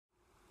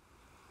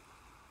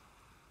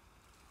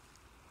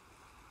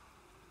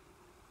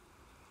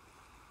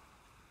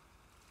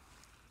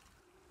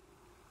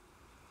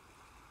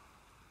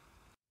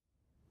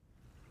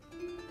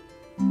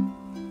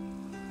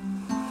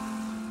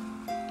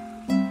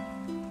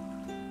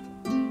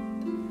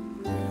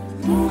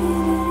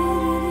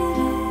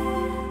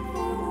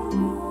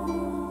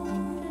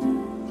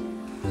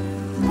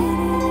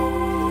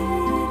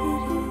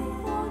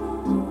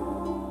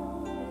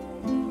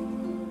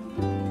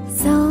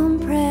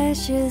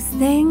precious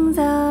things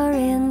are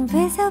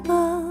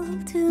invisible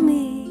to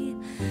me.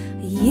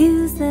 I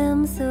use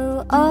them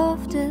so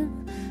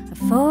often, I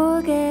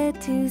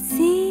forget to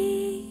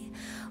see.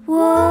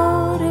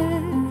 Water,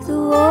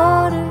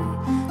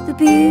 the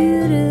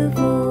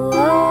beautiful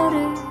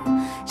water.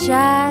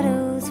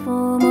 Shadows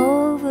form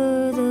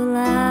over the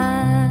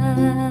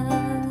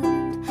land.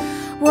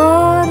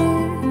 Water,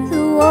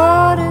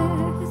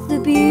 the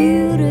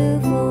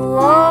beautiful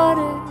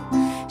water.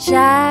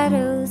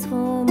 Shadows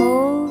form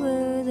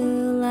over the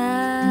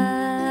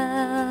land.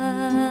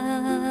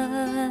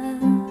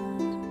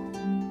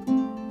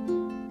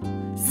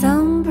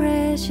 Some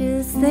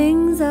precious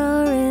things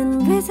are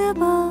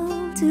invisible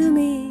to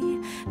me,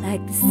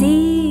 like the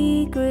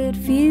secret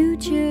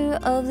future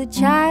of the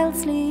child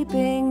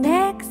sleeping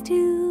next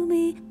to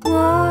me.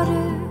 Water,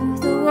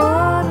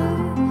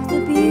 the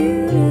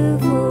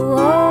beautiful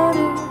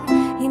water.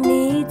 He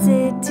needs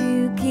it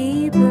to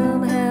keep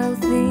him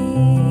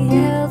healthy,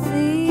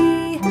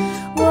 healthy.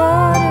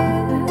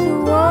 Water,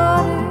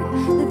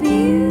 the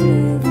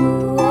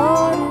beautiful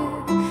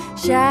water.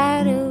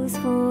 Shadows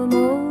form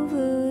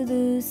over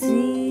the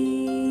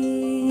sea.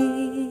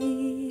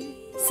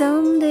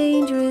 Some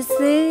dangerous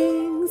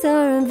things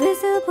are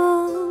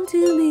invisible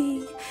to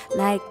me,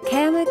 like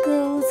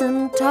chemicals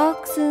and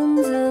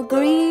toxins,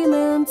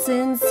 agreements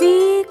in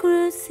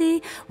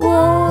secrecy.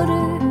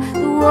 Water,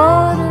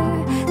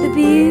 the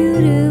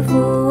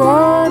beautiful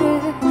water,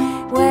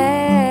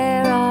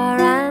 where our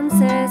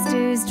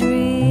ancestors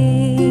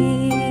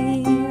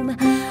dream.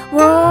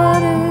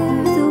 Water,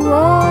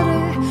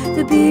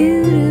 the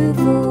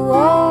beautiful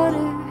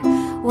water,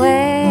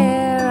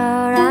 where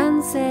our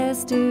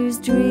ancestors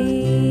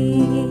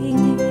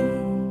dream.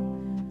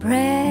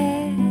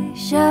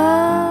 Precious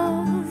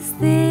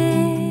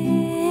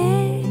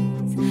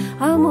things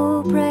are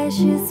more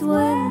precious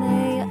when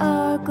they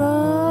are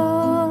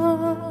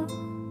gone.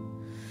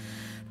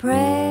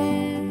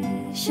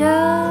 Precious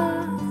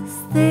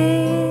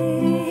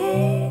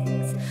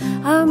things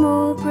are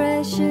more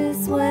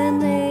precious when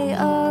they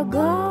are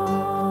gone.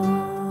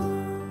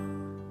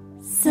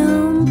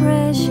 Some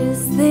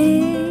precious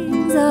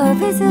things are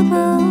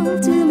visible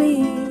to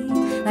me,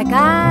 like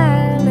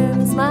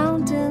Ireland's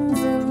mountains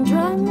and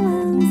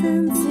drumlins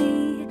and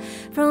sea.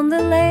 From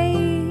the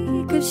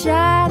lake of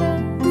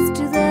shadows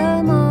to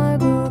the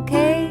marble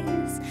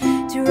caves,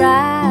 to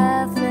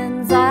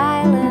Rathlin's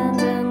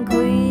island and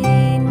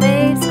Queen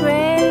Maid's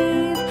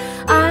grave.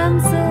 I'm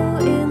so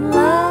in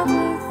love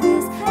with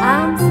this,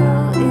 I'm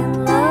so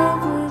in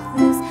love with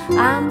this,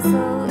 I'm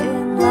so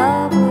in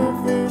love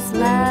with this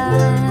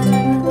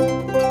land.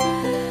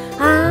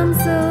 I'm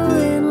so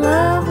in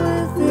love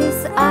with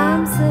this,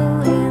 I'm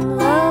so in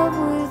love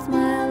with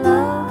my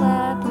love.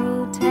 I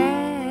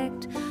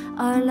protect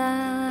our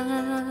land.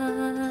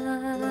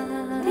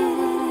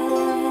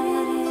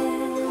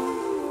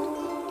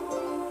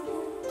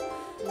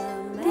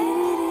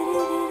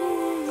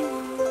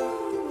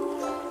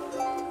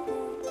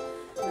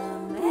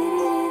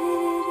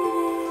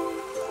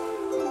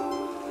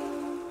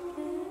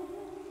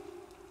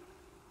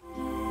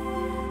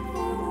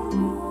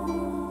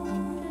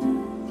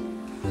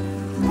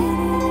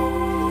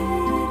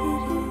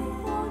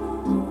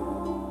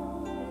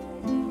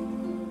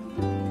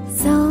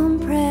 Some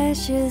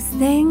precious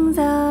things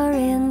are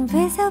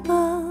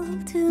invisible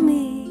to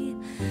me.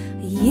 I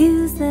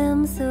use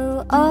them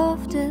so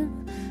often,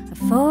 I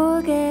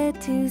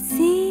forget to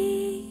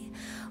see.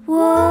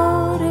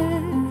 Water,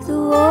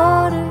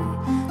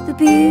 the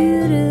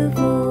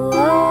beautiful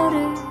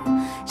water.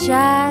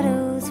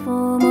 Shadows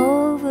form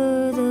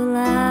over the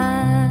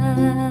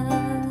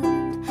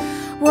land.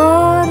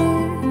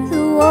 Water,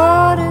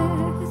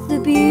 the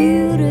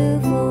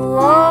beautiful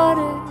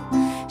water.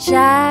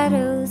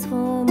 Shadows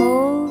form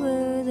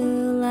over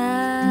the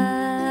land.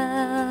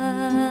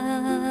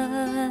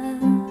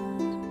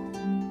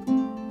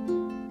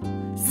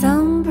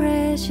 Some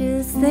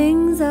precious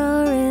things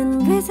are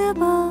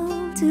invisible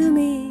to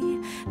me,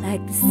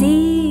 like the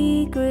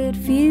secret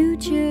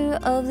future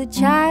of the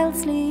child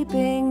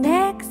sleeping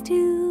next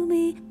to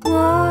me.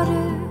 Water,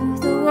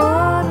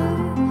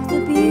 the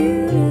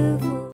beautiful